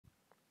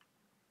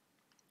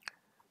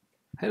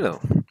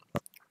Hello.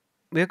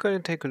 We're going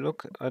to take a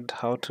look at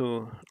how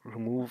to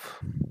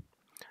remove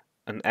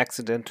an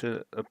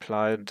accidental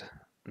applied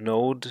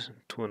node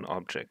to an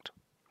object.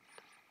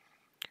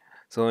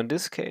 So in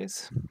this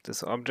case,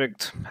 this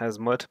object has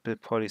multiple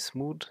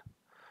polysmooth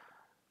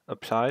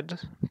applied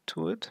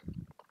to it,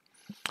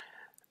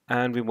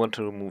 and we want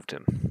to remove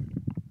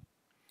them.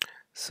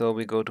 So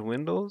we go to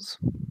Windows,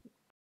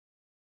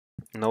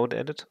 Node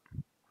Edit,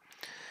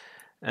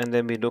 and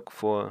then we look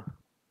for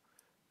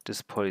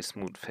this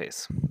polysmooth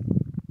face.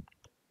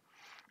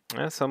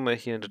 Somewhere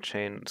here in the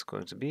chain it's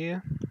going to be.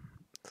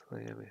 So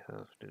here we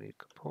have delete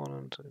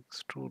component,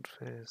 extrude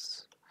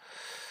face,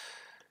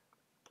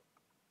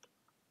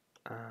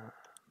 and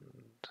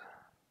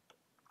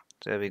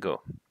there we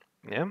go.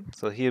 Yeah,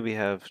 so here we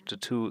have the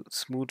two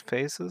smooth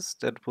faces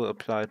that were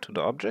applied to the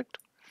object,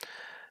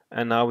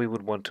 and now we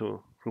would want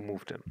to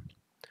remove them.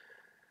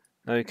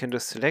 Now you can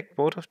just select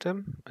both of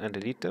them and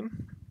delete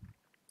them,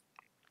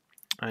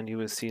 and you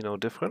will see no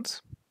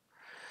difference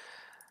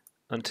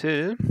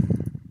until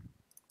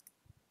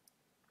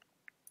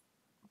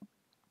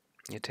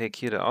you take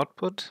here the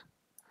output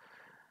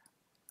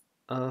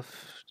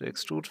of the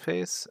extrude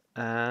face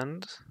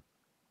and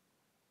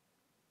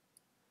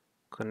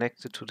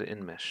connect it to the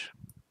InMesh.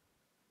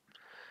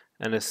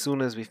 And as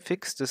soon as we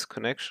fix this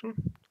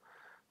connection,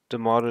 the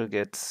model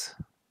gets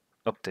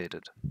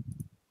updated.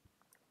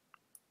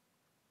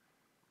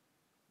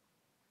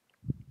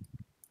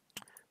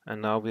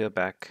 And now we are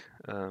back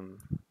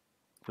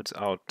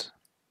without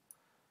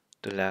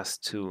the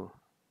last two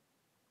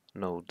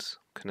nodes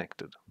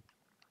connected.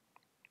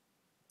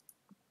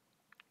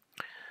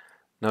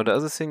 Now the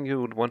other thing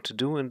you would want to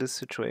do in this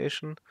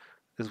situation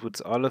is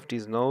with all of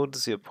these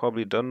nodes, you're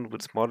probably done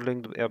with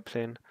modeling the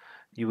airplane,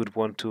 you would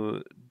want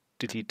to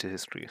delete the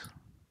history.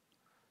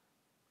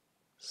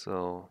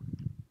 So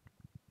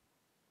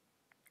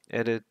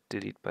edit,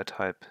 delete by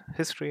type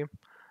history,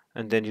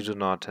 and then you do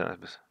not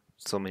have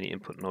so many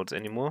input nodes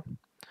anymore.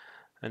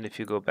 And if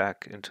you go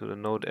back into the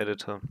node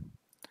editor,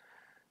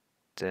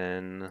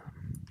 then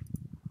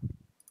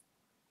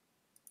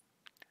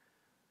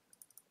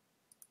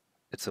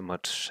it's a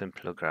much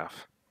simpler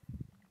graph.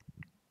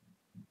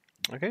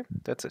 Okay,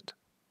 that's it.